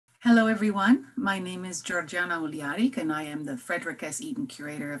Hello, everyone. My name is Georgiana Uliarik, and I am the Frederick S. Eaton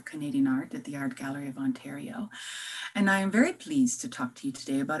Curator of Canadian Art at the Art Gallery of Ontario. And I am very pleased to talk to you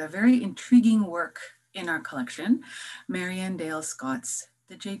today about a very intriguing work in our collection, Marion Dale Scott's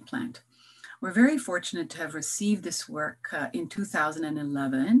The Jade Plant. We're very fortunate to have received this work in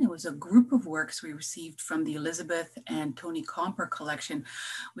 2011. It was a group of works we received from the Elizabeth and Tony Comper collection,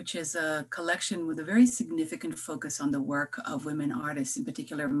 which is a collection with a very significant focus on the work of women artists, in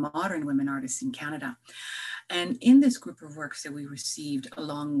particular modern women artists in Canada. And in this group of works that we received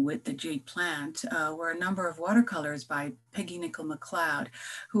along with the Jade Plant were a number of watercolors by Peggy Nicol McLeod,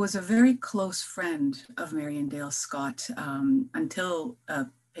 who was a very close friend of Marion Dale Scott until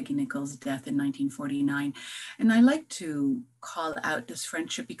Peggy Nicol's death in 1949. And I like to call out this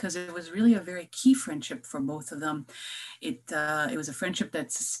friendship because it was really a very key friendship for both of them. It was a friendship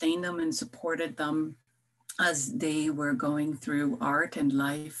that sustained them and supported them as they were going through art and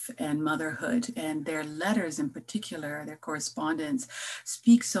life and motherhood. And their letters in particular, their correspondence,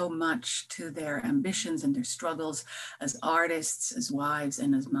 speak so much to their ambitions and their struggles as artists, as wives,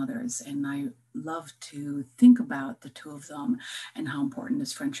 and as mothers. And I love to think about the two of them and how important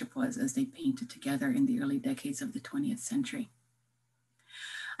this friendship was as they painted together in the early decades of the 20th century.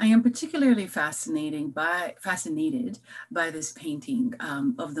 I am particularly fascinated by this painting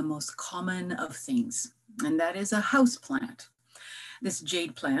of the most common of things, and that is a house plant. This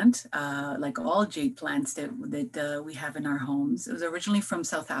jade plant, like all jade plants that we have in our homes, it was originally from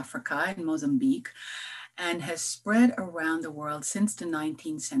South Africa and Mozambique and has spread around the world since the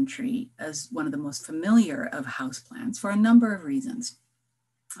 19th century as one of the most familiar of houseplants for a number of reasons.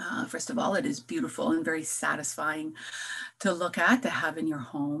 First of all, it is beautiful and very satisfying to look at, to have in your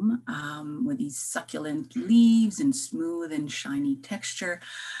home with these succulent leaves and smooth and shiny texture.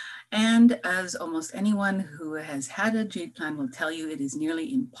 And as almost anyone who has had a jade plant will tell you, it is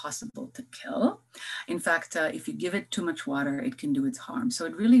nearly impossible to kill. In fact, if you give it too much water, it can do its harm. So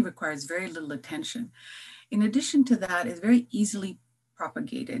it really requires very little attention. In addition to that, it's very easily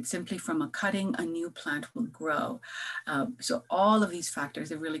propagated. Simply from a cutting, a new plant will grow. So all of these factors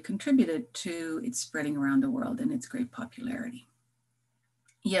have really contributed to its spreading around the world and its great popularity.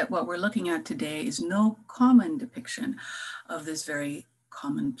 Yet what we're looking at today is no common depiction of this very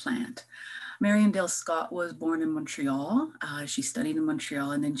common plant. Marion Dale Scott was born in Montreal. She studied in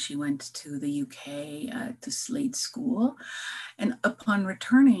Montreal and then she went to the UK to Slade School. And upon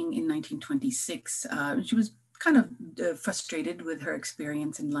returning in 1926, she was kind of frustrated with her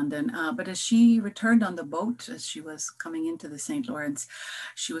experience in London. But as she returned on the boat, as she was coming into the St. Lawrence,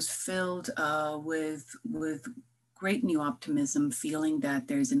 she was filled with great new optimism, feeling that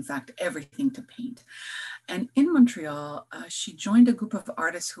there's in fact everything to paint. And in Montreal, she joined a group of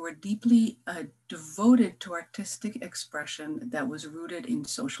artists who were deeply devoted to artistic expression that was rooted in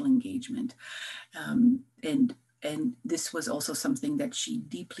social engagement. And this was also something that she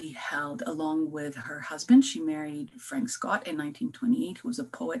deeply held along with her husband. She married Frank Scott in 1928, who was a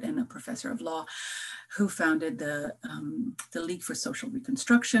poet and a professor of law, who founded the League for Social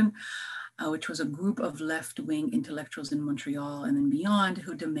Reconstruction, which was a group of left-wing intellectuals in Montreal and then beyond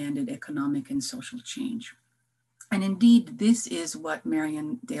who demanded economic and social change. And indeed, this is what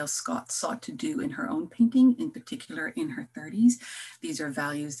Marion Dale Scott sought to do in her own painting, in particular in her 30s. These are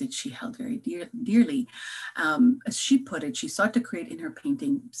values that she held very dearly. As she put it, she sought to create in her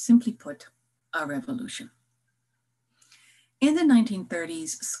painting, simply put, a revolution. In the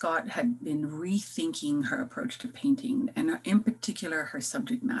 1930s, Scott had been rethinking her approach to painting, and in particular, her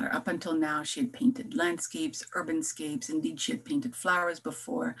subject matter. Up until now, she had painted landscapes, urbanscapes, indeed she had painted flowers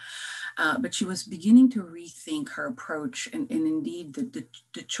before, but she was beginning to rethink her approach and indeed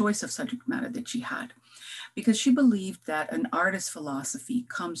the choice of subject matter that she had, because she believed that an artist's philosophy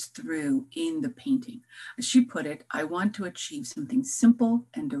comes through in the painting. As she put it, I want to achieve something simple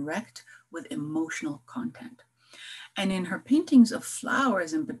and direct with emotional content. And in her paintings of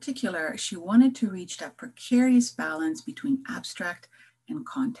flowers in particular, she wanted to reach that precarious balance between abstract and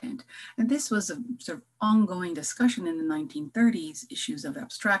content. And this was a sort of ongoing discussion in the 1930s, issues of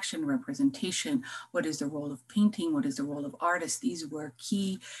abstraction, representation, what is the role of painting, what is the role of artists. These were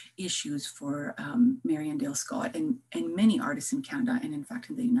key issues for Marion Dale Scott and many artists in Canada and in fact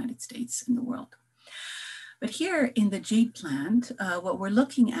in the United States and the world. But here in the Jade Plant, what we're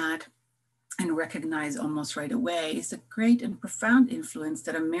looking at and recognize almost right away is the great and profound influence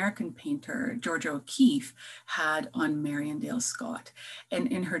that American painter Georgia O'Keeffe had on Marion Dale Scott.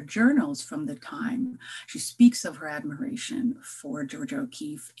 And in her journals from the time, she speaks of her admiration for Georgia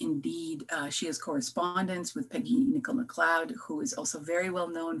O'Keeffe. Indeed, she has correspondence with Peggy Nicol McLeod, who is also very well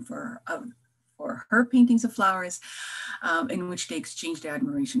known for or her paintings of flowers, in which they exchanged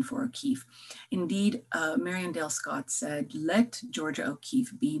admiration for O'Keeffe. Indeed, Marion Dale Scott said, "Let Georgia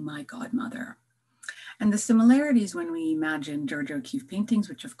O'Keeffe be my godmother." And the similarities when we imagine Georgia O'Keeffe paintings,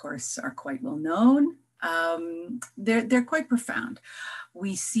 which of course are quite well known, they're quite profound.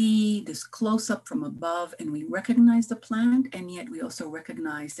 We see this close-up from above and we recognize the plant, and yet we also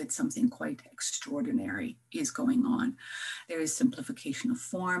recognize that something quite extraordinary is going on. There is simplification of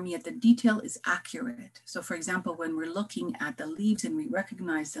form, yet the detail is accurate. So for example, when we're looking at the leaves and we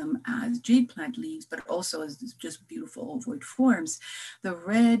recognize them as jade plant leaves, but also as just beautiful ovoid forms, the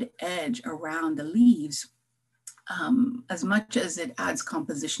red edge around the leaves, as much as it adds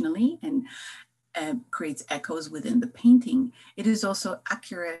compositionally and creates echoes within the painting, it is also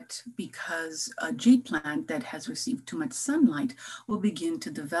accurate because a jade plant that has received too much sunlight will begin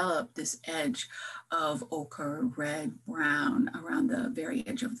to develop this edge of ochre, red, brown around the very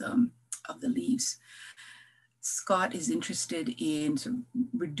edge of the leaves. Scott is interested in sort of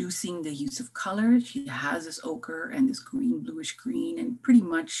reducing the use of color. She has this ochre and this green, bluish green, and pretty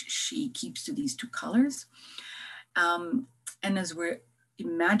much she keeps to these two colors. And as we're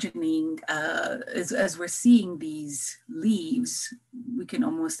imagining, as we're seeing these leaves, we can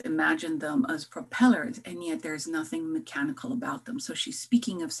almost imagine them as propellers, and yet there's nothing mechanical about them. So she's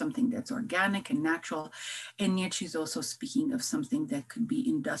speaking of something that's organic and natural, and yet she's also speaking of something that could be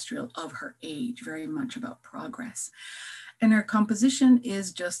industrial of her age, very much about progress. And her composition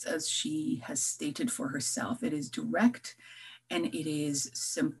is just as she has stated for herself. It is direct and it is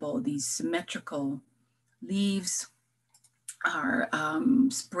simple. These symmetrical leaves are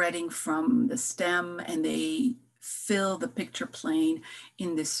spreading from the stem, and they fill the picture plane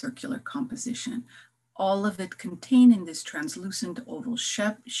in this circular composition. All of it contained in this translucent oval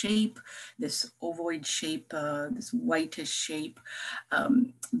shape, this ovoid shape, this whitish shape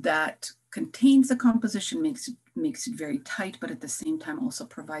that contains the composition, makes it very tight, but at the same time also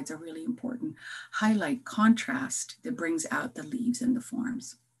provides a really important highlight contrast that brings out the leaves and the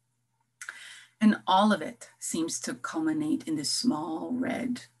forms. And all of it seems to culminate in this small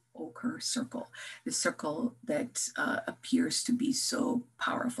red ochre circle, this circle that appears to be so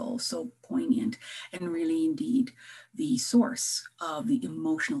powerful, so poignant, and really indeed the source of the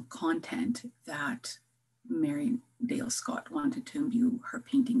emotional content that Marion Dale Scott wanted to imbue her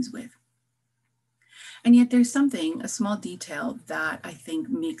paintings with. And yet there's something, a small detail that I think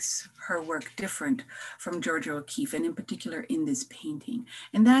makes her work different from Georgia O'Keeffe, and in particular in this painting.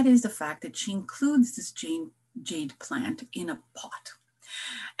 And that is the fact that she includes this jade plant in a pot.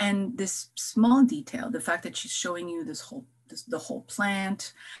 And this small detail, the fact that she's showing you the whole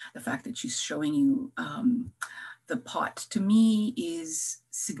plant, the fact that she's showing you the pot, to me is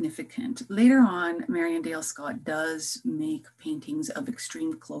significant. Later on, Marion Dale Scott does make paintings of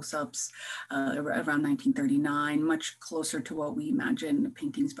extreme close-ups around 1939, much closer to what we imagine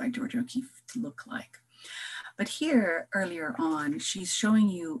paintings by Georgia O'Keeffe to look like. But here, earlier on, she's showing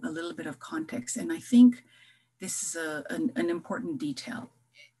you a little bit of context, and I think this is an important detail.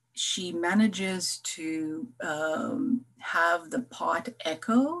 She manages to have the pot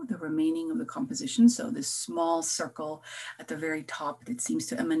echo the remaining of the composition. So this small circle at the very top that seems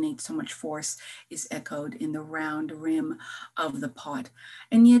to emanate so much force is echoed in the round rim of the pot.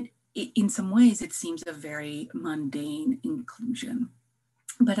 And yet, in some ways, it seems a very mundane inclusion.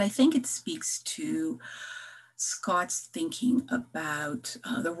 But I think it speaks to Scott's thinking about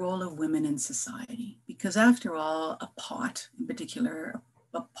the role of women in society. Because after all, a pot, in particular,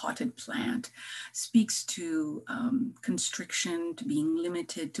 a potted plant, speaks to constriction, to being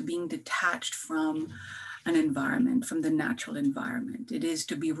limited, to being detached from an environment, from the natural environment. It is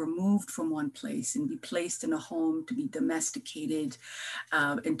to be removed from one place and be placed in a home, to be domesticated,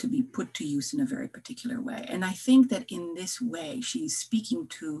 and to be put to use in a very particular way. And I think that in this way, she's speaking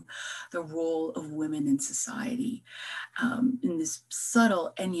to the role of women in society in this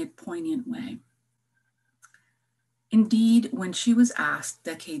subtle and yet poignant way. Indeed, when she was asked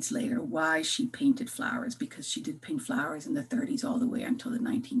decades later why she painted flowers, because she did paint flowers in the 30s all the way until the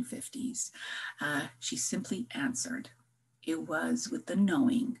 1950s, she simply answered, it was with the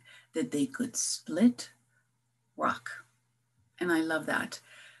knowing that they could split rock. And I love that.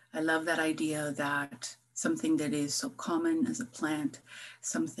 I love that idea that something that is so common as a plant,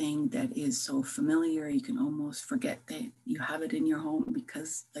 something that is so familiar, you can almost forget that you have it in your home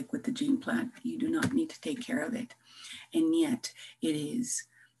because, like with the jade plant, you do not need to take care of it. And yet it is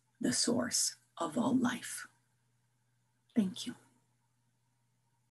the source of all life. Thank you.